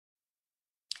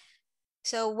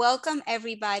So welcome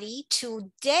everybody.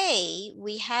 Today,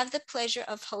 we have the pleasure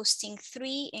of hosting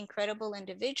three incredible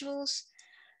individuals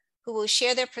who will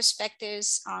share their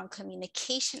perspectives on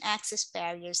communication access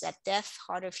barriers that deaf,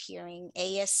 hard of hearing,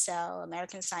 ASL,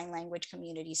 American Sign Language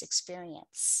communities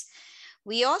experience.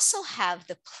 We also have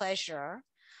the pleasure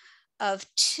of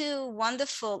two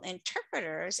wonderful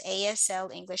interpreters,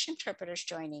 ASL English interpreters,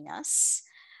 joining us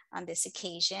on this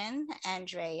occasion,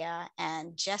 Andrea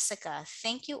and Jessica.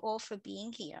 Thank you all for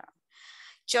being here.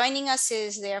 Joining us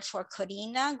is therefore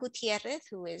Corina Gutiérrez,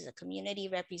 who is a community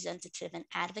representative and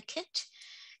advocate,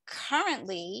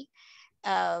 currently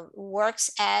works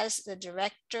as the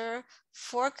Director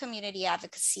for Community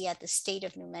Advocacy at the State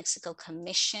of New Mexico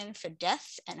Commission for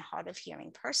Deaf and Hard of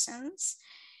Hearing Persons.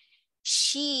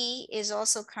 She is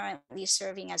also currently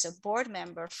serving as a board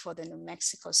member for the New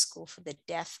Mexico School for the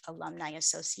Deaf Alumni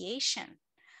Association.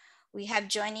 We have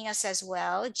joining us as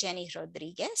well, Jenny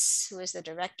Rodriguez, who is the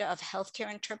Director of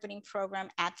Healthcare Interpreting Program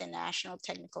at the National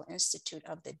Technical Institute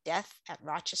of the Deaf at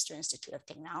Rochester Institute of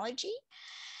Technology.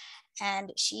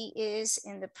 And she is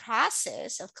in the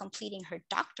process of completing her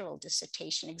doctoral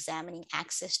dissertation examining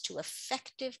access to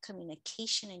effective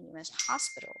communication in U.S.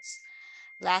 hospitals.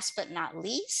 Last but not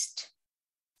least,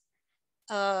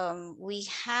 we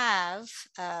have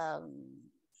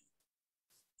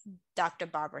Dr.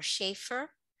 Barbara Schaefer,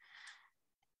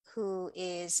 who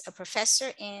is a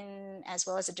professor in, as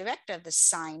well as a director of the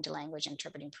Signed Language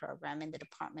Interpreting Program in the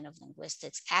Department of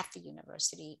Linguistics at the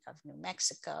University of New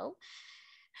Mexico.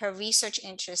 Her research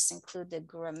interests include the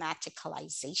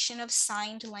grammaticalization of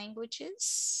signed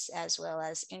languages, as well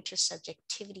as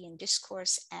intersubjectivity in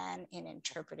discourse and in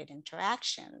interpreted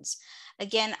interactions.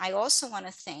 Again, I also want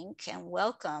to thank and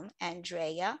welcome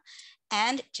Andrea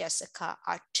and Jessica,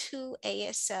 our two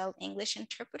ASL English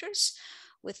interpreters,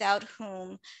 without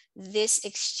whom this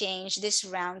exchange, this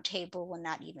roundtable will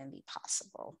not even be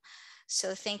possible.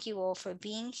 So thank you all for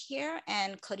being here.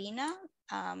 And Corina,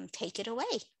 take it away.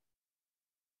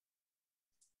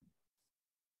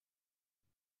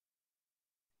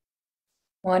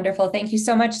 Wonderful. Thank you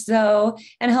so much, Zoe.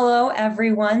 And hello,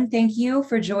 everyone. Thank you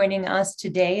for joining us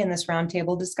today in this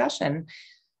roundtable discussion.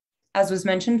 As was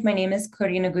mentioned, my name is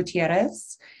Corina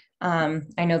Gutiérrez.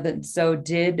 I know that Zoe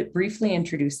did briefly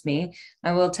introduce me.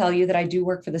 I will tell you that I do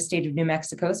work for the State of New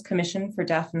Mexico's Commission for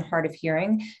Deaf and Hard of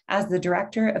Hearing as the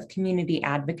Director of Community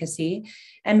Advocacy.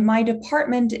 And my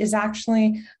department is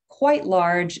actually quite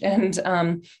large, and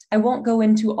I won't go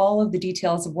into all of the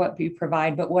details of what we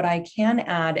provide, but what I can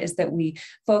add is that we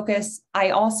focus, I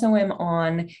also am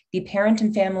on the Parent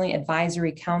and Family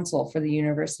Advisory Council for the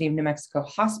University of New Mexico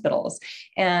Hospitals.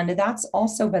 And that's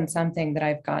also been something that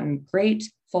I've gotten great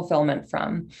fulfillment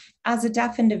from. As a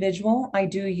deaf individual, I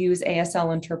do use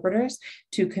ASL interpreters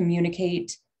to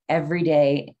communicate every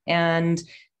day. And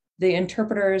the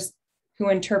interpreters who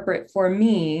interpret for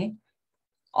me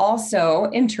also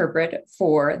interpret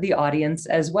for the audience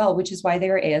as well, which is why they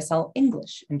are ASL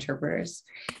English interpreters.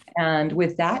 And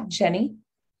with that, Jenny,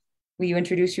 will you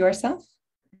introduce yourself?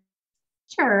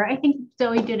 Sure. I think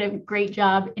Zoe did a great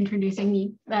job introducing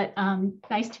me, but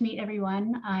nice to meet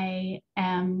everyone. I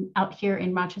am out here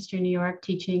in Rochester, New York,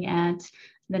 teaching at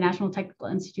the National Technical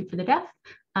Institute for the Deaf.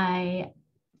 I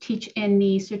teach in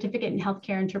the Certificate in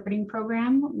Healthcare Interpreting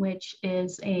Program, which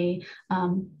is a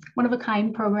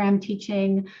one-of-a-kind program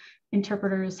teaching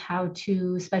interpreters how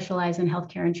to specialize in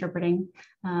healthcare interpreting.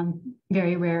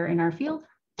 Very rare in our field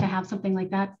to have something like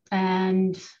that.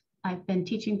 And I've been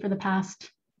teaching for the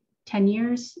past 10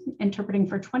 years, interpreting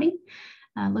for 20.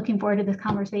 Looking forward to this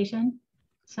conversation.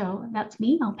 So that's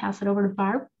me. I'll pass it over to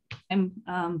Barb. I'm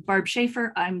Barb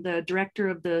Schaefer. I'm the director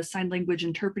of the Sign Language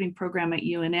Interpreting Program at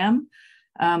UNM.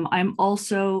 I'm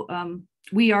also,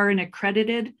 we are an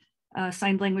accredited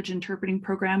Sign Language Interpreting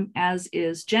Program, as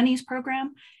is Jenny's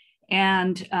program.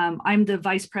 And I'm the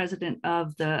vice president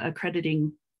of the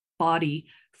accrediting body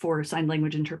for Sign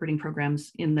Language Interpreting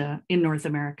Programs in North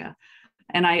America.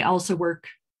 And I also work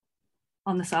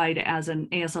on the side as an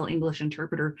ASL English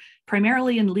interpreter,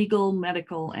 primarily in legal,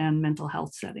 medical, and mental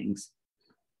health settings.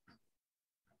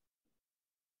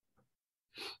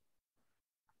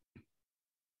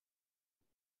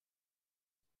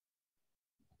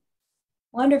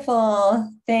 Wonderful.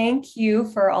 Thank you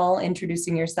for all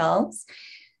introducing yourselves.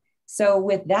 So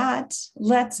with that,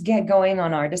 let's get going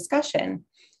on our discussion.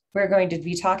 We're going to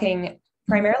be talking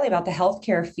primarily about the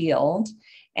healthcare field.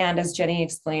 And as Jenny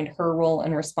explained, her role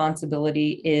and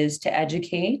responsibility is to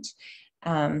educate,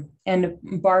 and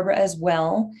Barbara as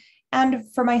well. And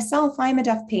for myself, I'm a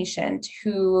deaf patient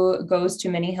who goes to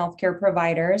many healthcare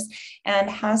providers and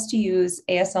has to use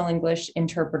ASL English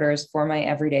interpreters for my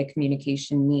everyday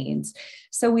communication needs.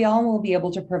 So we all will be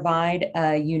able to provide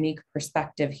a unique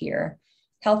perspective here.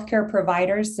 Healthcare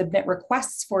providers submit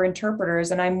requests for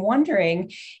interpreters, and I'm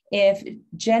wondering if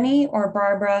Jenny or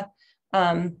Barbara,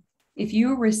 if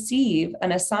you receive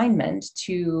an assignment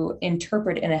to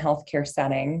interpret in a healthcare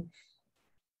setting,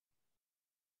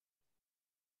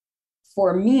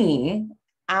 for me,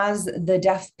 as the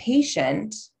deaf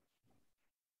patient,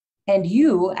 and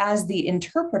you as the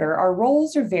interpreter, our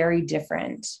roles are very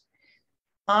different.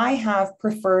 I have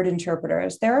preferred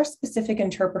interpreters. There are specific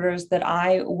interpreters that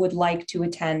I would like to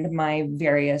attend my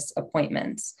various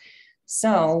appointments.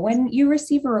 So when you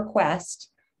receive a request,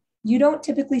 you don't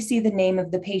typically see the name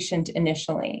of the patient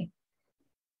initially.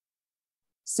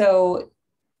 So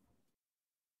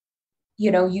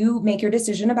you make your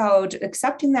decision about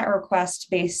accepting that request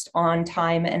based on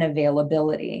time and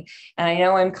availability. And I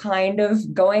know I'm kind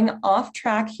of going off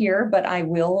track here, but I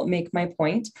will make my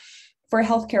point. For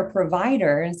healthcare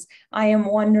providers, I am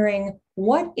wondering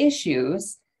what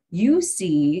issues you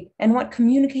see and what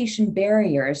communication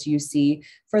barriers you see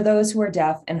for those who are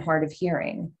deaf and hard of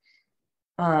hearing.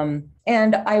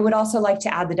 And I would also like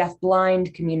to add the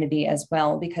deaf-blind community as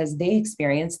well, because they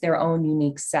experience their own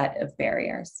unique set of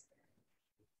barriers.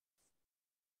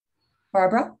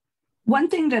 Barbara? One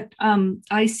thing that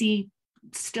I see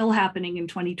still happening in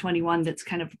 2021 that's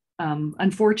kind of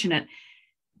unfortunate,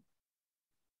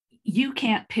 you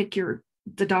can't pick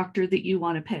the doctor that you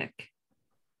want to pick,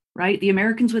 right? The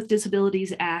Americans with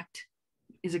Disabilities Act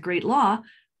is a great law,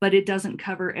 but it doesn't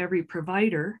cover every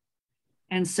provider.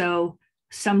 And so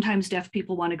sometimes deaf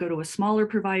people want to go to a smaller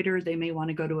provider. They may want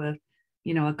to go to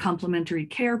a complementary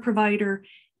care provider,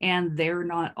 and they're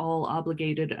not all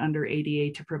obligated under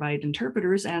ADA to provide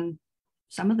interpreters. And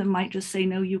some of them might just say,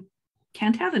 no, you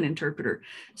can't have an interpreter.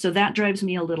 So that drives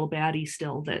me a little batty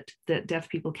still, that deaf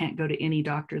people can't go to any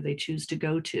doctor they choose to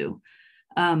go to.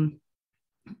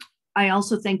 I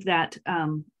also think that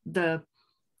the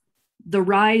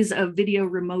rise of video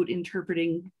remote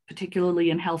interpreting, particularly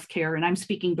in healthcare, and I'm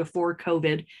speaking before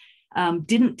COVID,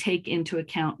 didn't take into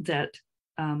account that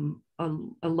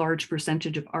a large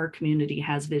percentage of our community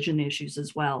has vision issues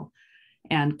as well,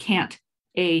 and can't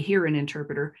hear an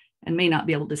interpreter, and may not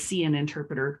be able to see an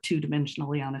interpreter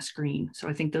two-dimensionally on a screen. So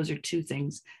I think those are two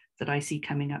things that I see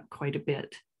coming up quite a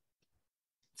bit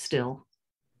still.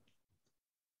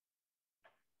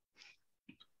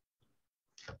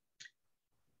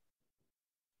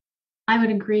 I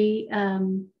would agree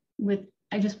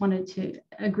I just wanted to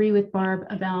agree with Barb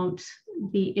about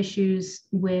the issues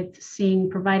with seeing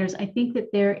providers. I think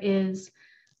that there is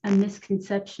a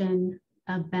misconception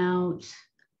about,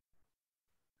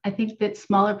 I think that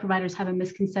smaller providers have a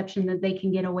misconception that they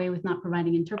can get away with not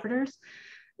providing interpreters.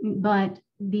 But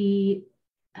the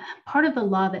part of the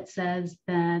law that says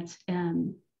that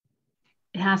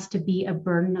it has to be a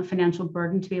burden, a financial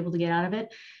burden to be able to get out of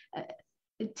it,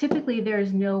 typically there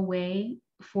is no way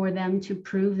for them to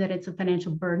prove that it's a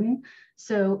financial burden.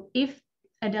 So if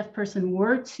a deaf person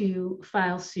were to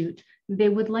file suit, they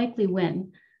would likely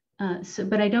win.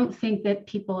 But I don't think that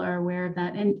people are aware of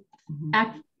that. And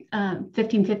Act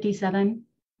 1557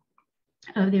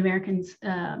 of the Americans,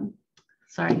 the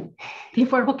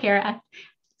Affordable Care Act,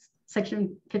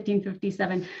 Section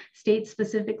 1557 states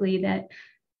specifically that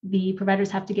the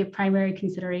providers have to give primary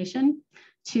consideration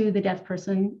to the deaf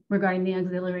person regarding the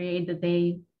auxiliary aid that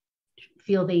they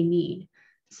feel they need.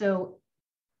 So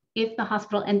if the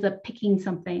hospital ends up picking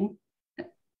something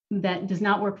that does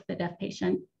not work for the deaf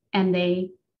patient and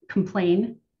they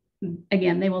complain,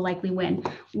 again, they will likely win.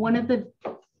 One of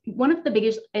the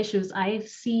biggest issues I've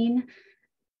seen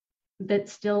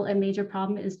that's still a major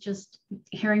problem is just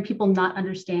hearing people not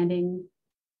understanding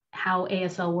how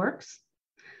ASL works,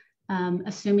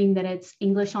 assuming that it's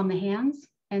English on the hands.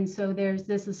 And so there's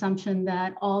this assumption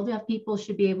that all deaf people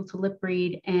should be able to lip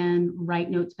read and write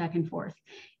notes back and forth.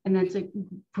 And that's a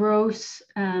gross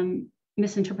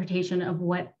misinterpretation of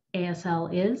what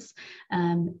ASL is.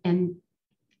 And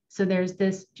so there's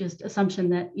this just assumption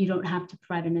that you don't have to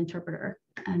provide an interpreter.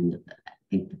 And I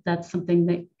think that that's something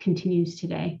that continues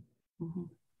today. Mm-hmm.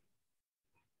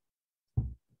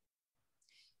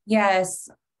 Yes.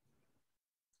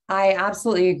 I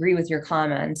absolutely agree with your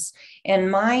comments. In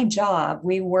my job,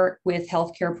 we work with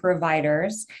healthcare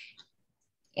providers,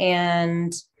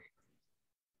 and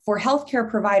for healthcare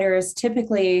providers,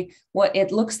 typically what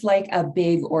it looks like a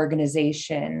big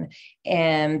organization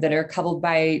and that are covered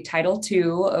by Title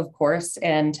II, of course,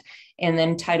 and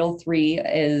then Title III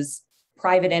is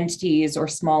private entities or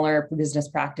smaller business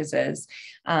practices.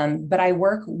 But I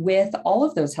work with all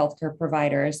of those healthcare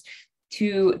providers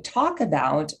to talk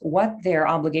about what their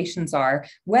obligations are,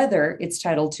 whether it's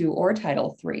Title II or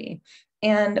Title III.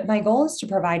 And my goal is to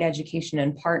provide education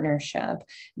and partnership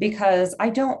because I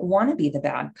don't want to be the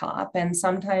bad cop. And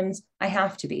sometimes I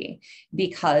have to be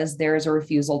because there's a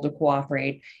refusal to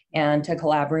cooperate and to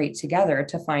collaborate together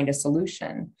to find a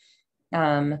solution.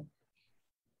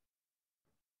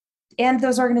 And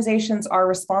those organizations are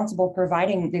responsible for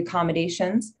providing the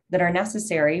accommodations that are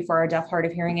necessary for our deaf, hard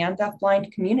of hearing, and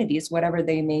deafblind communities, whatever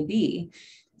they may be.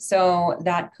 So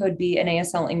that could be an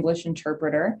ASL English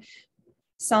interpreter.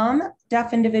 Some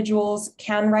deaf individuals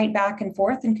can write back and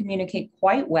forth and communicate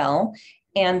quite well,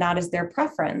 and that is their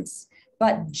preference.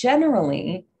 But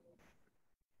generally,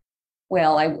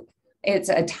 well, it's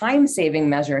a time-saving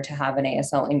measure to have an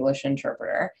ASL English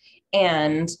interpreter.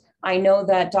 And I know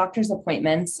that doctor's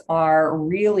appointments are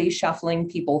really shuffling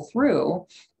people through,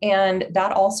 and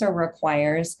that also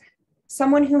requires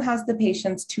someone who has the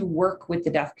patience to work with the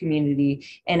deaf community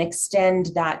and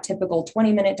extend that typical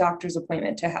 20-minute doctor's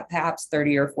appointment to perhaps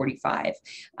 30 or 45.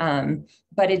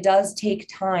 But it does take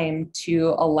time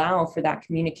to allow for that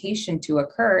communication to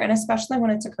occur, and especially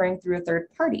when it's occurring through a third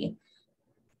party.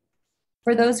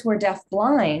 For those who are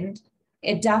deaf-blind,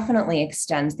 it definitely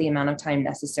extends the amount of time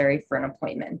necessary for an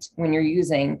appointment when you're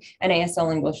using an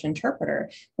ASL English interpreter.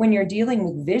 When you're dealing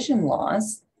with vision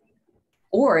loss,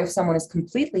 or if someone is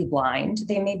completely blind,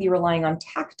 they may be relying on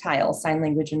tactile sign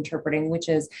language interpreting, which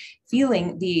is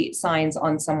feeling the signs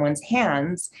on someone's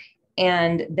hands.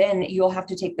 And then you'll have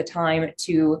to take the time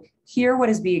to hear what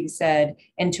is being said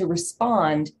and to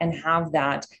respond and have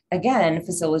that, again,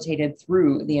 facilitated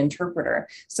through the interpreter.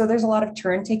 So there's a lot of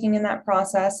turn taking in that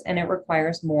process, and it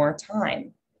requires more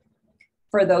time.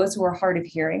 For those who are hard of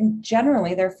hearing,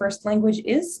 generally their first language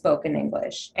is spoken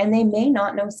English, and they may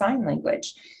not know sign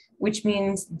language, which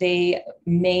means they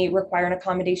may require an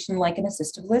accommodation like an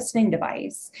assistive listening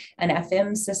device, an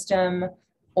FM system,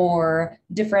 or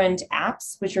different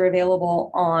apps which are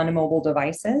available on mobile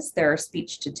devices. There are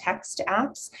speech to text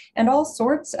apps and all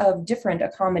sorts of different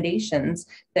accommodations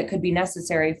that could be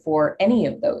necessary for any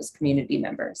of those community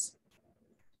members.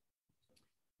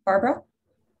 Barbara?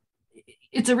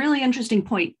 It's a really interesting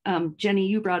point. Jenny,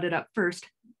 you brought it up first.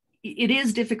 It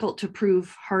is difficult to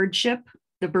prove hardship,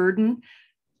 the burden,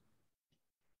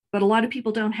 but a lot of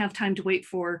people don't have time to wait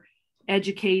for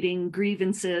educating,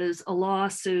 grievances, a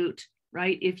lawsuit,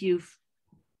 right? If you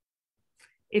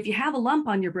have a lump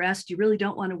on your breast, you really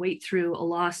don't want to wait through a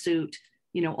lawsuit,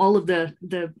 all of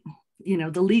the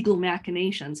legal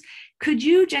machinations.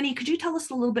 Jenny, could you tell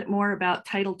us a little bit more about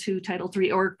Title II, Title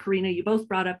III, or Corina, you both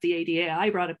brought up the ADA,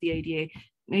 I brought up the ADA.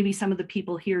 Maybe some of the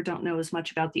people here don't know as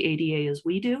much about the ADA as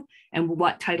we do, and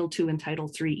what Title II and Title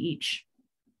III each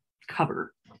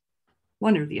cover.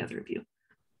 One or the other of you.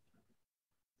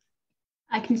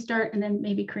 I can start and then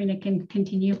maybe Corina can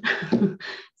continue.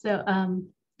 So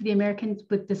the Americans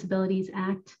with Disabilities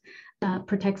Act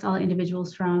protects all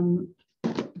individuals from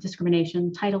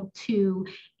discrimination. Title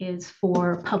II is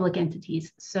for public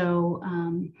entities. So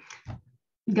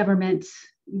government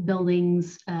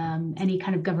buildings, any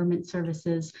kind of government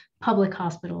services, public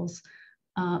hospitals,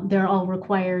 they're all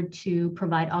required to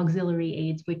provide auxiliary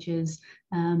aids, which is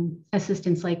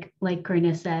assistance like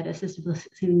Corina said, assistive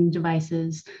listening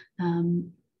devices,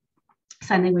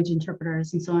 sign language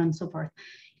interpreters, and so on and so forth.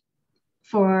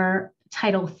 For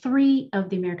Title III of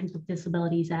the Americans with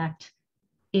Disabilities Act,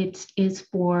 it is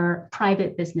for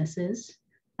private businesses.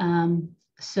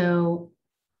 So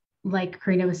like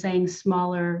Corina was saying,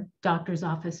 smaller doctor's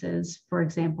offices, for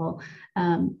example.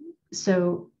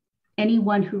 So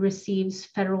anyone who receives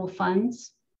federal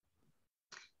funds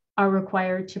are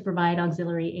required to provide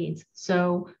auxiliary aids.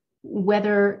 So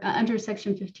whether under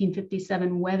Section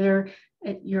 1557, whether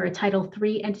you're a Title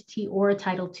III entity or a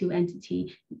Title II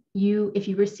entity, if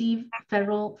you receive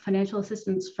federal financial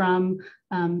assistance from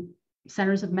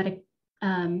Centers of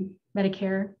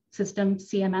Medicare System,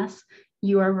 CMS,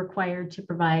 you are required to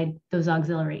provide those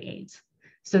auxiliary aids.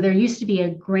 So there used to be a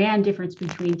grand difference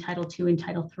between Title II and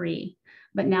Title III.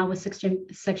 But now with Section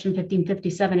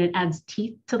 1557, it adds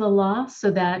teeth to the law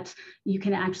so that you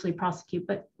can actually prosecute.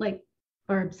 But like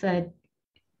Barb said,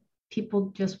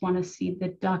 people just want to see the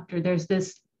doctor. There's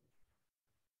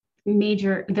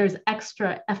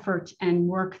extra effort and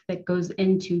work that goes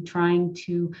into trying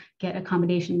to get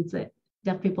accommodations that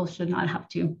deaf people should not have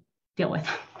to deal with.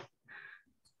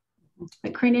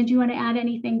 But Corina, do you want to add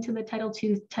anything to the Title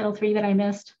II, Title III that I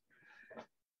missed?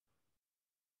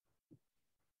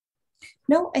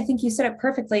 No, I think you said it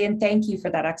perfectly, and thank you for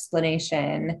that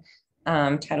explanation.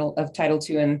 Title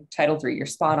II and Title III. You're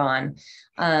spot on.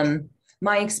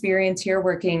 My experience here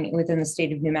working within the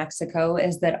state of New Mexico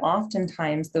is that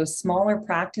oftentimes those smaller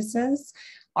practices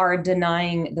are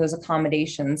denying those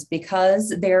accommodations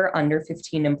because they're under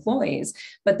 15 employees.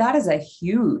 But that is a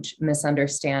huge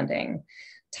misunderstanding.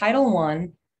 Title I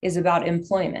is about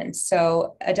employment.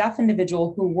 So a deaf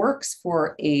individual who works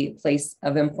for a place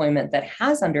of employment that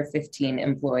has under 15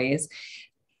 employees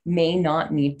may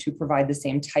not need to provide the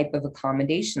same type of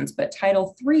accommodations. But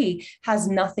Title III has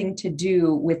nothing to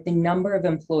do with the number of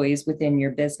employees within your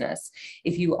business.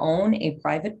 If you own a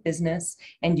private business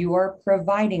and you are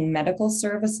providing medical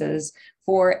services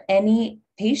for any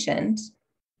patient,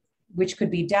 which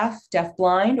could be deaf,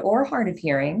 deafblind, or hard of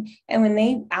hearing. And when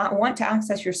they want to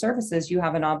access your services, you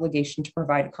have an obligation to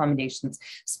provide accommodations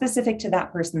specific to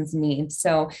that person's needs.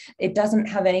 So it doesn't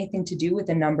have anything to do with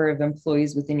the number of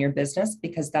employees within your business,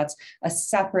 because that's a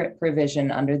separate provision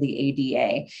under the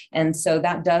ADA. And so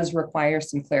that does require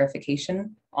some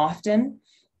clarification often.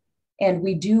 And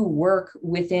we do work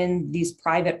within these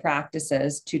private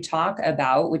practices to talk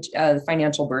about the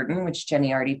financial burden, which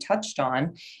Jenny already touched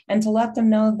on, and to let them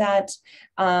know that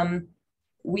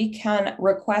you can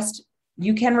request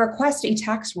a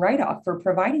tax write-off for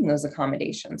providing those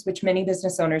accommodations, which many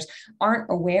business owners aren't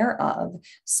aware of.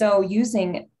 So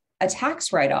using a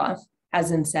tax write-off as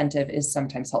incentive is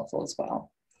sometimes helpful as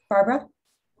well. Barbara?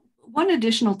 One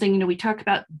additional thing, we talk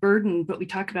about burden, but we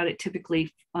talk about it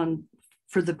typically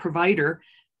for the provider.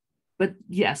 But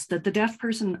yes, that the deaf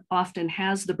person often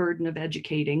has the burden of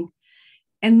educating,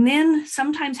 and then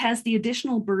sometimes has the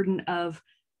additional burden of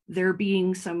there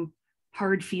being some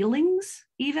hard feelings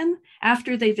even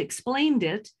after they've explained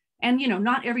it. And,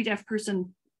 not every deaf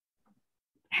person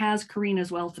has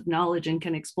Corina's wealth of knowledge and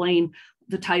can explain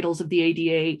the titles of the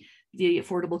ADA, the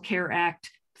Affordable Care Act,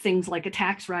 things like a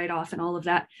tax write-off and all of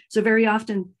that. So very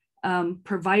often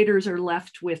providers are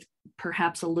left with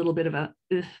perhaps a little bit of a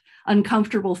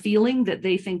uncomfortable feeling that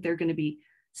they think they're going to be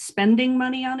spending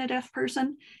money on a deaf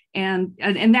person. And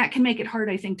that can make it hard,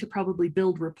 I think, to probably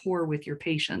build rapport with your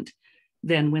patient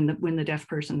then when the deaf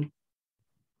person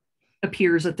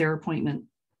appears at their appointment.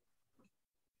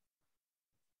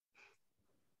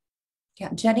 Yeah,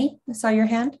 Jenny, I saw your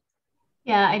hand.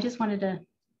 Yeah, I just wanted to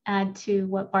add to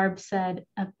what Barb said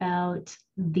about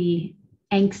the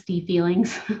angsty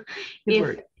feelings.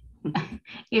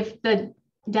 If the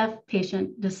deaf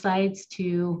patient decides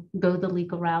to go the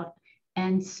legal route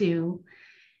and sue,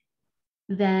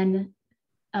 then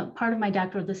part of my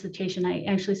doctoral dissertation, I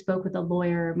actually spoke with a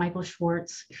lawyer, Michael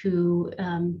Schwartz, who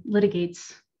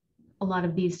litigates a lot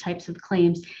of these types of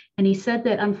claims. And he said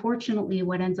that unfortunately,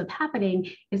 what ends up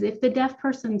happening is if the deaf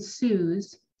person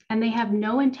sues and they have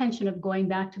no intention of going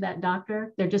back to that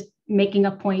doctor, they're just making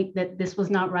a point that this was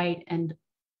not right and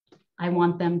I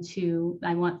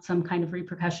want some kind of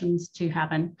repercussions to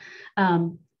happen.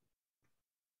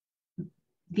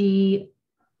 The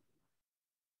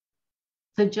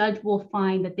judge will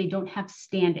find that they don't have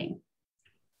standing,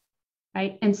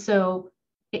 right? And so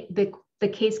the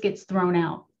case gets thrown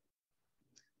out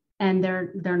and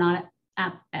they're not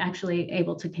actually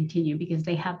able to continue because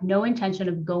they have no intention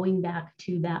of going back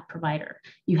to that provider.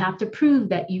 You have to prove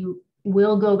that you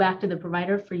will go back to the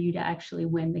provider for you to actually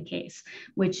win the case,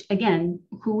 which again,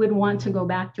 who would want to go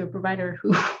back to a provider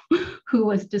who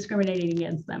was discriminating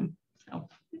against them? So.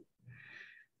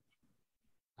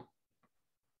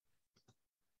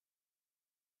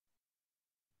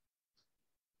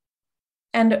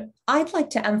 And I'd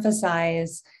like to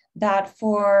emphasize that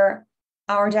for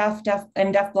our deaf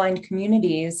and deafblind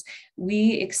communities,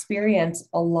 we experience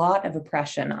a lot of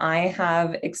oppression. I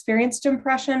have experienced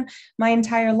oppression my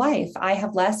entire life. I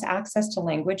have less access to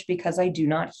language because I do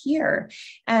not hear.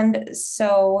 And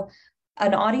so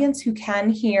an audience who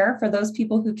can hear, for those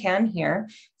people who can hear,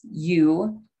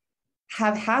 you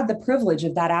have had the privilege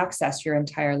of that access your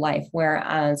entire life,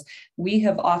 whereas we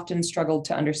have often struggled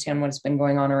to understand what has been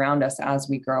going on around us as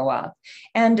we grow up.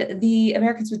 And the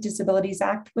Americans with Disabilities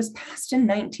Act was passed in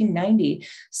 1990.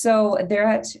 So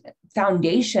that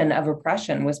foundation of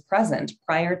oppression was present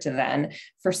prior to then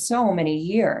for so many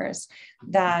years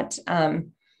that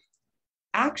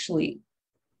actually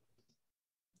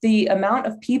the amount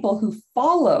of people who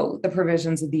follow the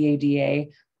provisions of the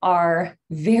ADA are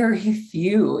very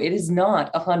few. It is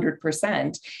not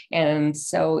 100%. And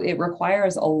so it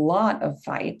requires a lot of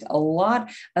fight, a lot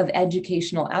of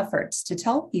educational efforts to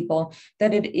tell people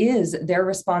that it is their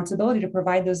responsibility to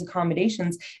provide those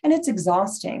accommodations. And it's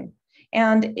exhausting.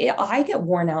 And I get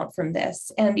worn out from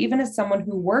this. And even as someone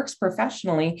who works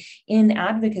professionally in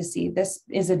advocacy, this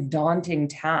is a daunting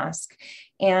task.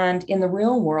 And in the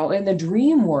real world, in the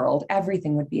dream world,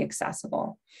 everything would be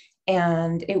accessible.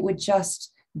 And it would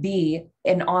just be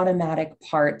an automatic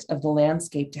part of the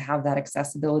landscape to have that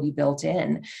accessibility built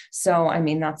in. So, I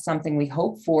mean, that's something we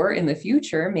hope for in the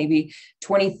future, maybe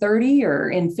 2030 or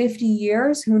in 50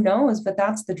 years, who knows, but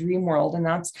that's the dream world. And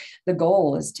that's the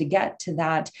goal, is to get to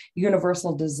that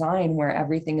universal design where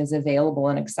everything is available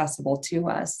and accessible to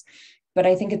us. But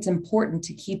I think it's important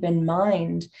to keep in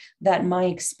mind that my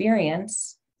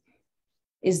experience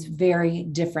is very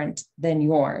different than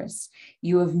yours.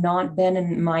 You have not been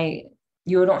in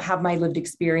you don't have my lived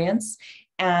experience,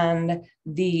 and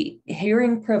the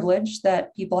hearing privilege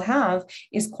that people have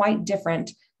is quite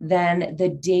different than the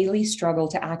daily struggle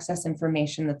to access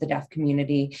information that the deaf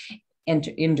community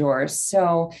endures.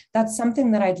 So that's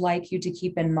something that I'd like you to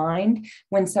keep in mind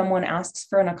when someone asks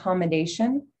for an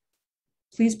accommodation.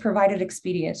 Please provide it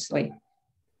expeditiously.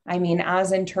 I mean,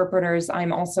 as interpreters,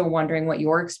 I'm also wondering what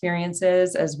your experience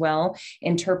is as well,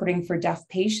 interpreting for deaf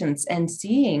patients and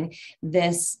seeing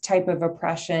this type of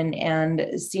oppression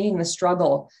and seeing the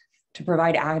struggle to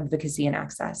provide advocacy and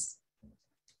access.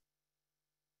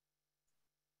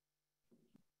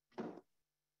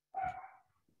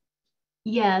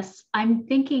 Yes, I'm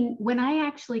thinking when I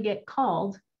actually get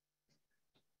called,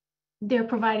 they're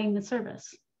providing the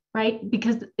service, right?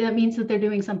 Because that means that they're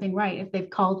doing something right if they've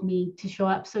called me to show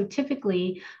up. So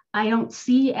typically, I don't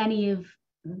see any of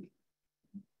the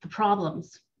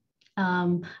problems.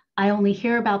 I only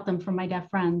hear about them from my deaf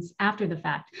friends after the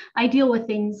fact. I deal with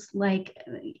things like,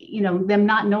 them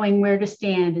not knowing where to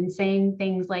stand and saying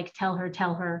things like, tell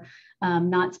her,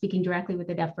 not speaking directly with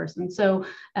the deaf person. So,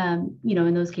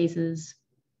 in those cases,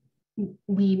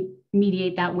 we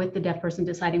mediate that with the deaf person,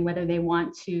 deciding whether they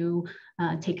want to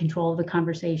take control of the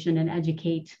conversation and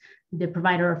educate the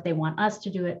provider, or if they want us to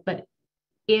do it. But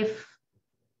if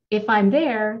I'm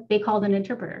there, they called an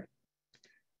interpreter.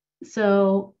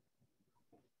 So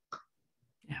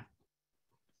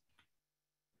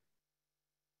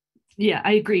yeah,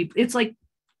 I agree. It's like,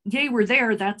 yay, we're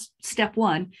there. That's step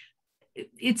one.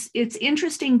 It's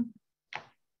interesting,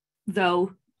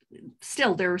 though.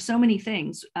 Still, there are so many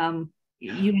things.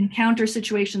 You encounter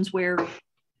situations where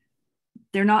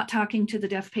they're not talking to the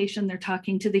deaf patient, they're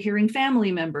talking to the hearing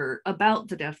family member about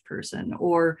the deaf person,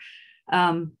 or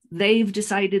they've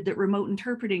decided that remote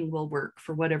interpreting will work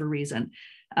for whatever reason,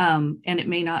 and it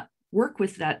may not work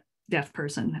with that deaf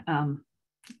person.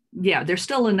 Yeah, there's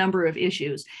still a number of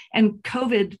issues. And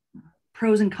COVID,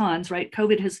 pros and cons, right?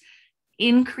 COVID has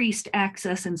increased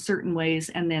access in certain ways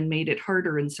and then made it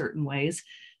harder in certain ways.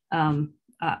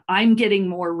 I'm getting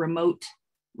more remote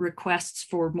requests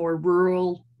for more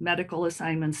rural medical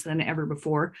assignments than ever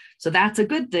before. So that's a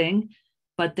good thing.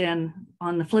 But then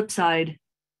on the flip side,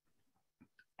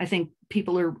 I think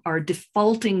people are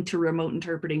defaulting to remote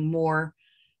interpreting more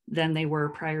than they were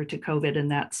prior to COVID.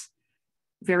 And that's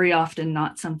very often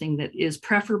not something that is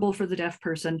preferable for the deaf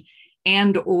person,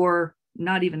 and or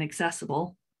not even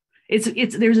accessible.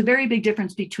 There's a very big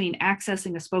difference between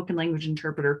accessing a spoken language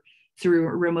interpreter through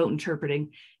remote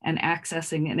interpreting and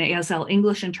accessing an ASL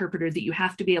English interpreter that you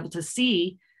have to be able to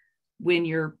see when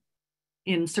you're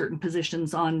in certain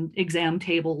positions on exam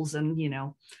tables and,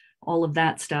 all of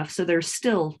that stuff. So there's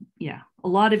still, a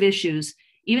lot of issues.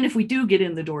 Even if we do get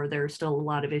in the door, there are still a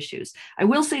lot of issues. I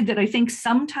will say that I think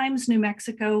sometimes New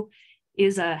Mexico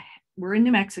we're in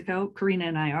New Mexico, Corina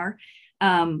and I are.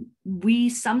 We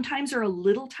sometimes are a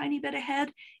little tiny bit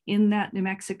ahead in that New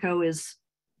Mexico is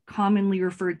commonly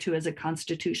referred to as a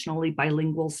constitutionally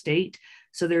bilingual state.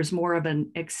 So there's more of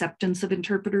an acceptance of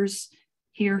interpreters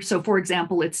here. So for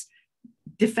example, it's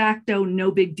de facto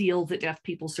no big deal that deaf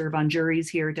people serve on juries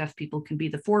here. Deaf people can be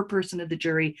the foreperson of the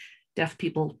jury. Deaf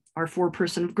people are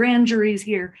foreperson of grand juries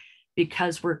here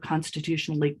because we're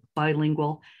constitutionally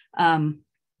bilingual.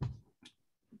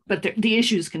 But the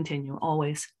issues continue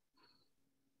always.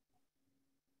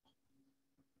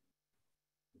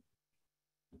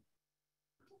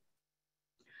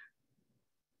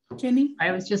 Jenny?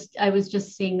 I was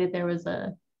just seeing that there was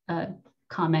a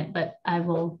comment, but I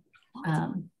will.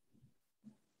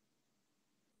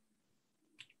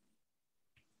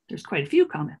 There's quite a few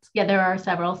comments. Yeah, there are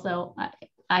several. So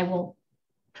I will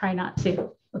try not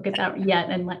to look at that yet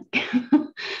and let.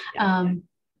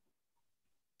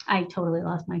 I totally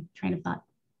lost my train of thought.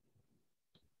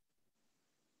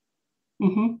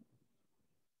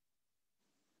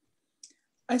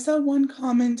 I saw one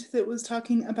comment that was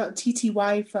talking about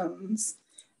TTY phones,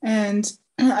 and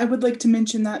I would like to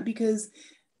mention that because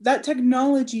that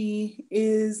technology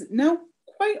is now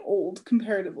quite old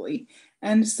comparatively.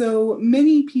 And so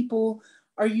many people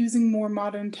are using more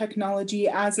modern technology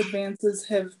as advances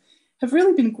have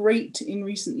really been great in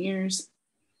recent years.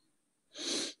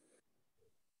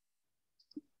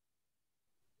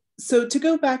 So to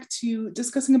go back to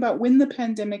discussing about when the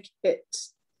pandemic hit,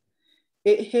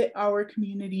 it hit our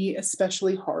community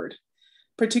especially hard,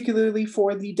 particularly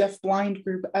for the deaf-blind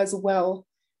group as well,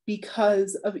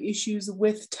 because of issues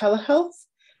with telehealth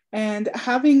and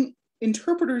having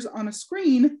interpreters on a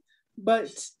screen,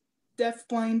 but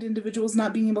deaf-blind individuals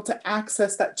not being able to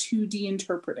access that 2D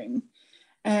interpreting,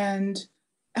 and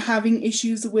having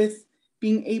issues with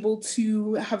being able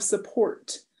to have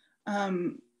support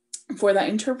for that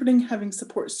interpreting, having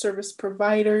support service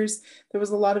providers. There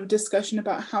was a lot of discussion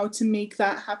about how to make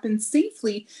that happen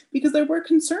safely, because there were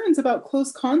concerns about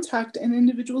close contact and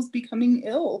individuals becoming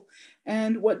ill.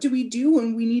 And what do we do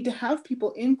when we need to have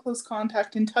people in close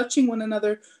contact and touching one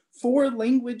another for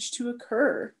language to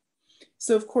occur?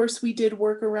 So of course we did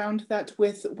work around that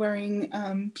with wearing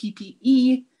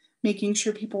PPE, making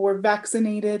sure people were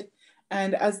vaccinated.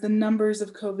 And as the numbers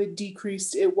of COVID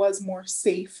decreased, it was more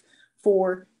safe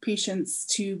for patients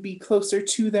to be closer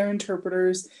to their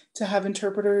interpreters, to have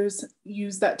interpreters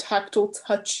use that tactile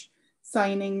touch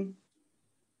signing.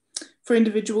 For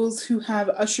individuals who have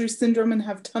Usher syndrome and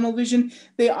have tunnel vision,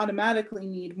 they automatically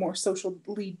need more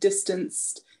socially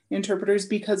distanced interpreters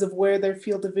because of where their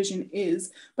field of vision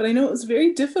is. But I know it was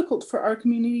very difficult for our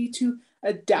community to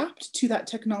adapt to that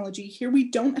technology. Here we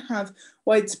don't have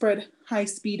widespread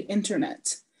high-speed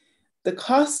internet. The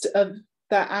cost of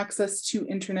that access to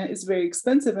internet is very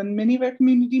expensive, and many of our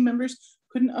community members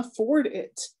couldn't afford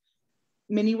it.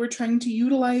 Many were trying to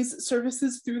utilize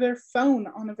services through their phone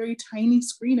on a very tiny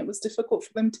screen. It was difficult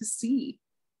for them to see.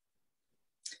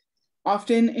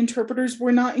 Often interpreters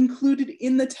were not included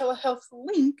in the telehealth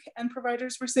link, and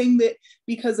providers were saying that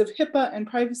because of HIPAA and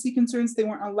privacy concerns, they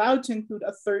weren't allowed to include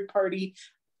a third party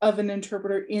of an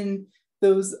interpreter in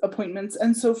those appointments.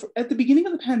 And so at the beginning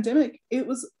of the pandemic, it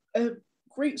was a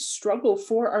great struggle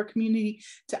for our community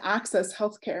to access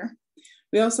healthcare.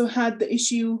 We also had the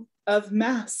issue of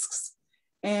masks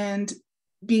and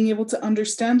being able to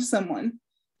understand someone.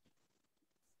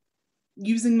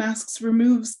 Using masks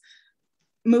removes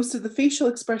most of the facial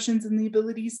expressions and the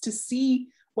abilities to see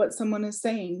what someone is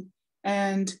saying.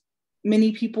 And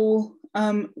many people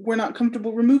were not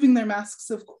comfortable removing their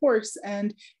masks, of course,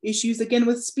 and issues again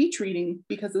with speech reading,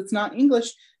 because it's not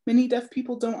English. Many deaf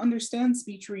people don't understand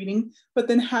speech reading, but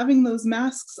then having those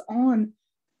masks on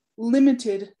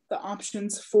limited the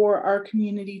options for our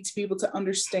community to be able to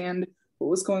understand what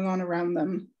was going on around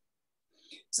them.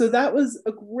 So that was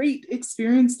a great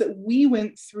experience that we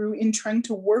went through in trying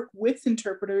to work with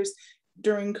interpreters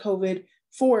during COVID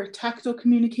for tactile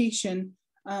communication.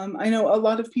 I know a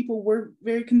lot of people were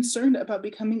very concerned about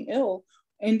becoming ill.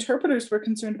 Interpreters were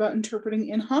concerned about interpreting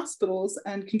in hospitals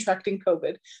and contracting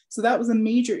COVID. So that was a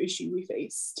major issue we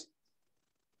faced.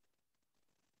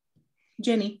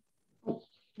 Jenny.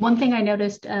 One thing I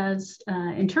noticed as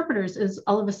interpreters is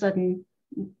all of a sudden,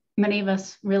 many of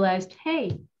us realized,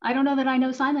 hey, I don't know that I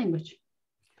know sign language.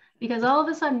 Because all of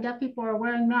a sudden deaf people are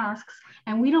wearing masks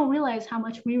and we don't realize how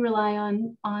much we rely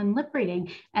on lip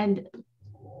reading. And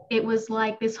it was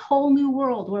like this whole new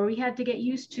world where we had to get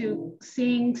used to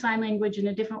seeing sign language in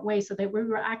a different way so that we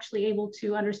were actually able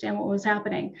to understand what was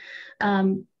happening.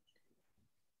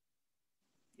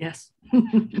 Yes.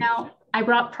 Now, I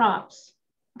brought props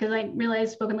because I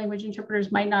realized spoken language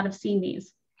interpreters might not have seen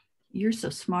these. You're so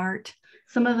smart.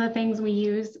 Some of the things we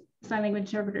use, sign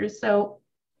language interpreters. So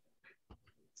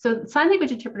sign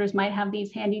language interpreters might have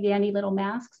these handy dandy little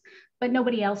masks, but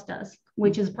nobody else does,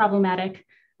 which is problematic.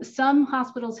 Some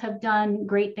hospitals have done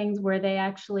great things where they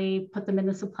actually put them in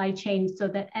the supply chain so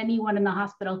that anyone in the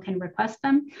hospital can request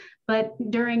them. But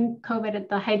during COVID, at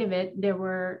the height of it, there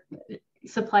were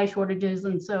supply shortages,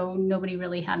 and so nobody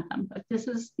really had them. But this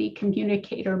is the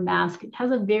communicator mask. It has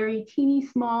a very teeny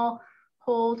small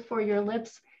hold for your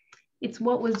lips. It's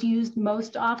what was used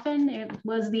most often. It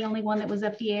was the only one that was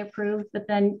FDA approved, but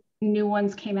then new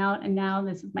ones came out, and now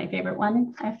this is my favorite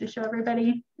one. I have to show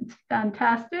everybody. It's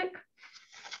fantastic.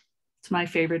 It's my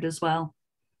favorite as well.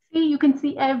 See, you can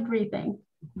see everything.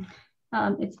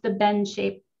 It's the bend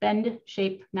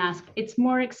shape mask. It's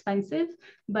more expensive,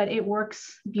 but it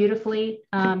works beautifully.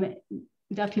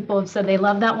 Deaf people have said they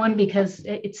love that one because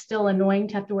it's still annoying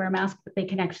to have to wear a mask, but they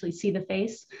can actually see the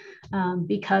face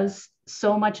because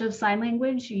so much of sign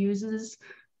language uses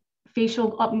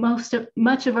facial,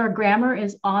 much of our grammar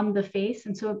is on the face.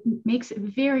 And so it makes it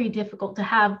very difficult to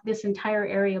have this entire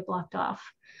area blocked off.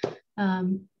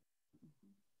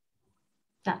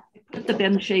 that. I put the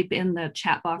bend shape in the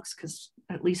chat box because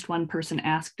at least one person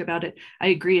asked about it. I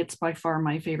agree, it's by far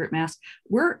my favorite mask.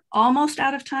 We're almost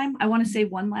out of time. I want to say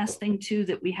one last thing too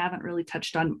that we haven't really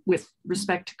touched on with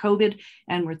respect to COVID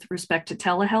and with respect to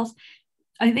telehealth.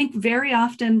 I think very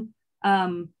often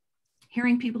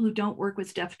hearing people who don't work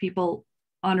with deaf people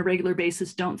on a regular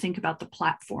basis don't think about the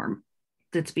platform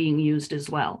that's being used as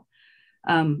well.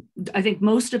 I think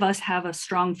most of us have a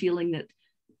strong feeling that,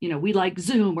 you know, we like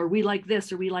Zoom or we like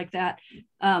this or we like that.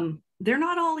 They're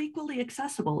not all equally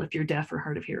accessible if you're deaf or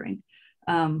hard of hearing.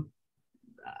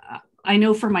 I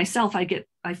know for myself,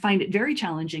 I find it very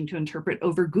challenging to interpret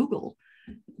over Google,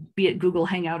 be it Google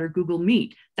Hangout or Google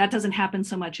Meet. That doesn't happen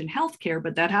so much in healthcare,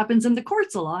 but that happens in the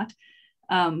courts a lot.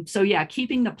 So yeah,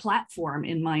 keeping the platform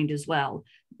in mind as well.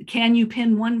 Can you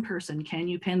pin one person? Can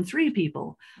you pin 3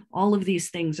 people? All of these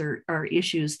things are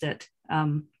issues that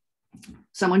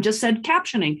someone just said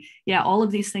captioning. Yeah, all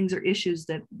of these things are issues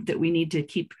that we need to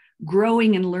keep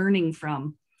growing and learning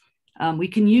from. We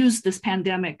can use this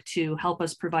pandemic to help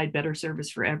us provide better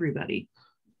service for everybody.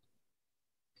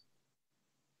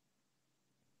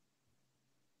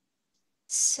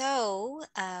 So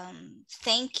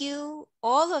thank you,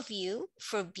 all of you,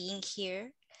 for being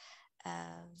here.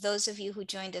 Those of you who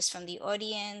joined us from the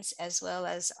audience, as well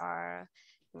as our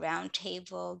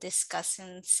roundtable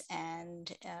discussants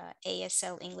and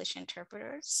ASL English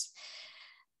interpreters.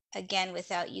 Again,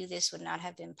 without you, this would not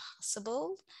have been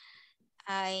possible.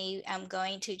 I am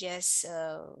going to just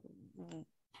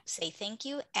say thank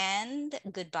you and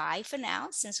goodbye for now,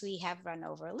 since we have run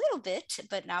over a little bit,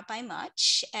 but not by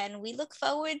much. And we look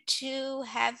forward to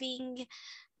having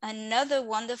another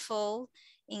wonderful,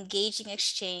 engaging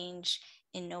exchange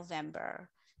in November.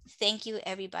 Thank you,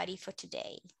 everybody, for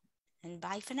today, and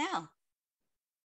bye for now.